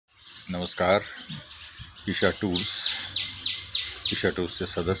नमस्कार. ईशा टूर्सचे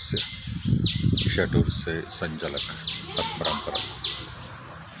सदस्य, ईशा टूर्सचे संचालक, परंपरा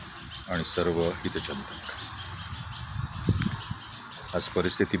आणि सर्व हितचिंतक. आज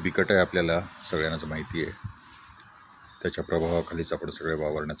परिस्थिती बिकट आहे, आपल्याला सगळ्यांनाच माहिती आहे. त्याच्या प्रभावाखालीच आपण सगळे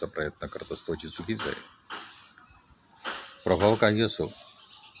वावरण्याचा प्रयत्न करत असतो, जी चुकीचं आहे. प्रभाव काही असो,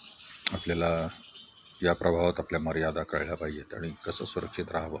 आपल्याला या प्रभावात आपल्या मर्यादा कळल्या पाहिजेत आणि कसं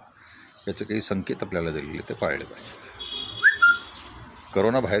सुरक्षित राहावं याचे काही संकेत आपल्याला दिलेले ते पाळले पाहिजेत.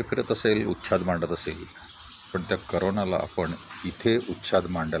 करोना बाहेर फिरत असेल, उच्छाद मांडत असेल, पण त्या करोनाला आपण इथे उच्छाद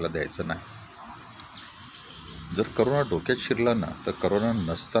मांडायला द्यायचं नाही. जर करोना डोक्यात शिरला ना, तर करोना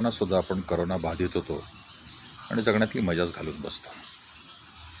नसताना सुद्धा आपण करोना बाधित होतो आणि जगण्यातली मजाच घालून बसतो.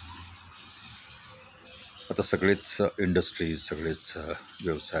 आता सगळेच इंडस्ट्रीज, सगळेच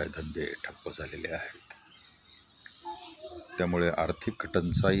व्यवसाय धंदे ठप्प झालेले आहेत. त्यामुळे आर्थिक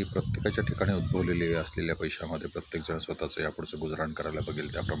टंचाई प्रत्येकाच्या ठिकाणी उद्भवलेली असलेल्या पैशामध्ये प्रत्येकजण स्वतःचं यापुढचं गुजराण करायला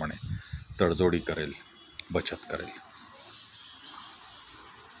बघेल, त्याप्रमाणे तडजोडी करेल, बचत करेल.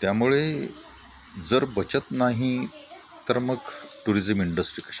 त्यामुळे जर बचत नाही तर मग टुरिझम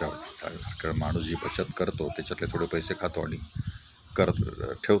इंडस्ट्री कशावरती चालणार? कारण माणूस जी बचत करतो त्याच्यातले थोडे पैसे खातो आणि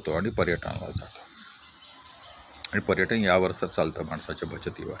ठेवतो आणि पर्यटनाला जातो. आणि पर्यटन यावर सर चालतं माणसाच्या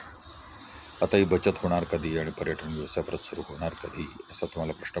बचतीवर. आता ही बचत होणार कधी आणि पर्यटन व्यवसाय परत सुरू होणार कधी, असा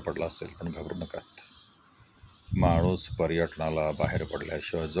तुम्हाला प्रश्न पडला असेल. पण घाबरू नका. माणूस पर्यटनाला बाहेर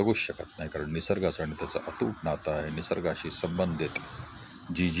पडल्याशिवाय जगूच शकत नाही. कारण निसर्गाचं आणि त्याचं अतूट नातं आहे. निसर्गाशी संबंधित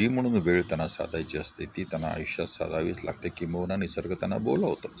जी म्हणून वेळ त्यांना साधायची असते ती त्यांना आयुष्यात साधावीच लागते. किंबहुना निसर्ग त्यांना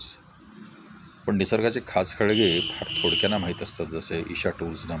बोलवतोच. पण निसर्गाचे खास खळगे फार थोडक्यानं माहीत असतात, जसे ईशा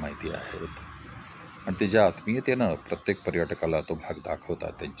टूर्सना माहिती आहेत. आणि ते ज्या आत्मीयतेनं प्रत्येक पर्यटकाला तो भाग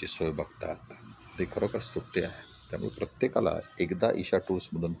दाखवतात, त्यांची सोय बघतात, ते खरोखर स्तुत्य आहे. त्यामुळे प्रत्येकाला एकदा ईशा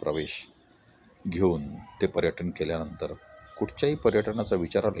टूर्समधून प्रवेश घेऊन ते पर्यटन केल्यानंतर कुठच्याही पर्यटनाचा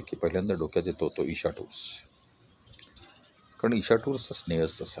विचार आला की पहिल्यांदा डोक्यात येतो तो ईशा टूर्स. कारण ईशा टूर्सचा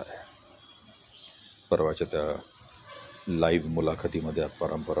स्नेहच तसा आहे. परवाच्या त्या लाईव्ह मुलाखतीमध्ये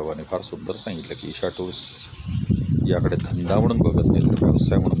परंपरावाने फार सुंदर सांगितलं की ईशा टूर्स याकडे धंदा म्हणून बघत नाही, तर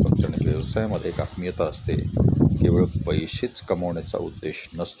व्यवसाय म्हणून बघतो. आणि व्यवसायामध्ये एक आत्मीयता असते. केवळ पैसेच कमवण्याचा उद्देश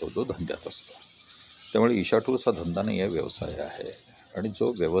नसतो जो धंद्यात असतो. त्यामुळे ईशा टूर्स हा धंदा नाही आहे, व्यवसाय आहे. आणि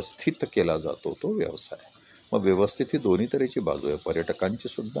जो व्यवस्थित केला जातो तो व्यवसाय. मग व्यवस्थित ही दोन्ही तऱ्हेची बाजू आहे, पर्यटकांची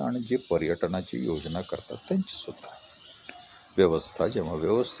सुद्धा आणि जे पर्यटनाची योजना करतात त्यांची सुद्धा. व्यवस्था जेव्हा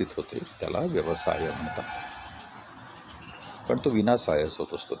व्यवस्थित होते त्याला व्यवसाय म्हणतात. पण तो विनासायास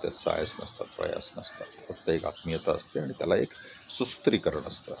होत असतो. त्यात सायस नसतात, प्रयास नसतात. फक्त एक आत्मीयता असते आणि त्याला एक सुसूत्रीकरण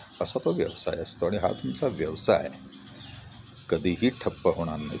असतं. असा तो व्यवसाय असतो. आणि हा तुमचा व्यवसाय कधीही ठप्प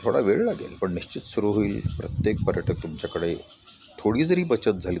होणार नाही. थोडा वेळ लागेल पण निश्चित सुरू होईल. प्रत्येक पर्यटक तुमच्याकडे थोडी जरी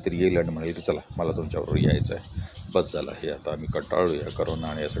बचत झाली तरी येईल आणि म्हणेल की चला मला तुमच्याबरोबर यायचं आहे, बस झालं, हे आता आम्ही कंटाळलो या करोना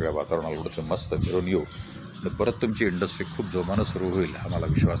आणि या सगळ्या वातावरणाला कुठे मस्त फिरून येऊ. आणि परत तुमची इंडस्ट्री खूप जोमानं सुरू होईल हा मला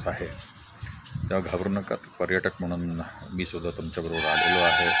विश्वास आहे. तेव्हा घाबरू नका. पर्यटक म्हणून मी सुद्धा तुमच्याबरोबर आलेलो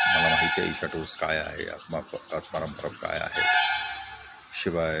आहे. मला माहिती आहे ईशा टूर्स काय आहे, परंपरा काय आहे.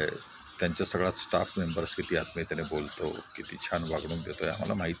 शिवाय त्यांच्या सगळा स्टाफ मेंबर्स किती आत्मीयतेने बोलतो, किती छान वागणूक देतो आहे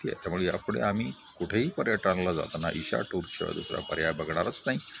आम्हाला माहिती आहे. त्यामुळे यापुढे आम्ही कुठेही पर्यटनाला जाताना ईशा टूर्सशिवाय दुसरा पर्याय बघणारच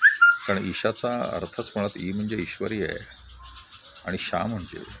नाही. कारण ईशाचा अर्थच मुळात ई म्हणजे ईश्वरी आहे आणि शा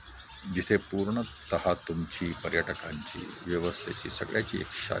म्हणजे जिथे पूर्णतः तुमची पर्यटकांची, व्यवस्थेची, सगळ्याची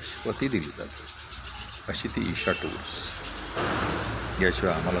एक शाश्वती दिली जाते, अशी ती ईशा टूर्स.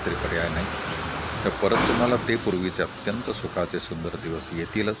 याशिवाय आम्हाला तरी पर्याय नाही. तर परत तुम्हाला ते पूर्वीचे अत्यंत सुखाचे सुंदर दिवस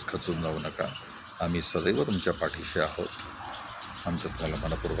येतीलच, खचून जाऊ नका. आम्ही सदैव तुमच्या पाठीशी आहोत. आमचं तुम्हाला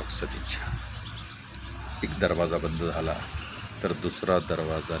मनपूर्वक सदिच्छा. एक दरवाजा बंद झाला तर दुसरा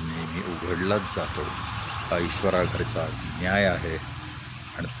दरवाजा नेहमी उघडलाच जातो. हा ईश्वराघरचा न्याय आहे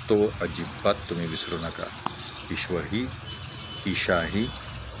आणि तो अजिबात तुम्ही विसरू नका. ईश्वरही, ईशाही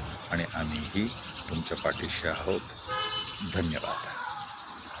आणि आम्हीही तुमच्या पाठीशी आहोत. धन्यवाद.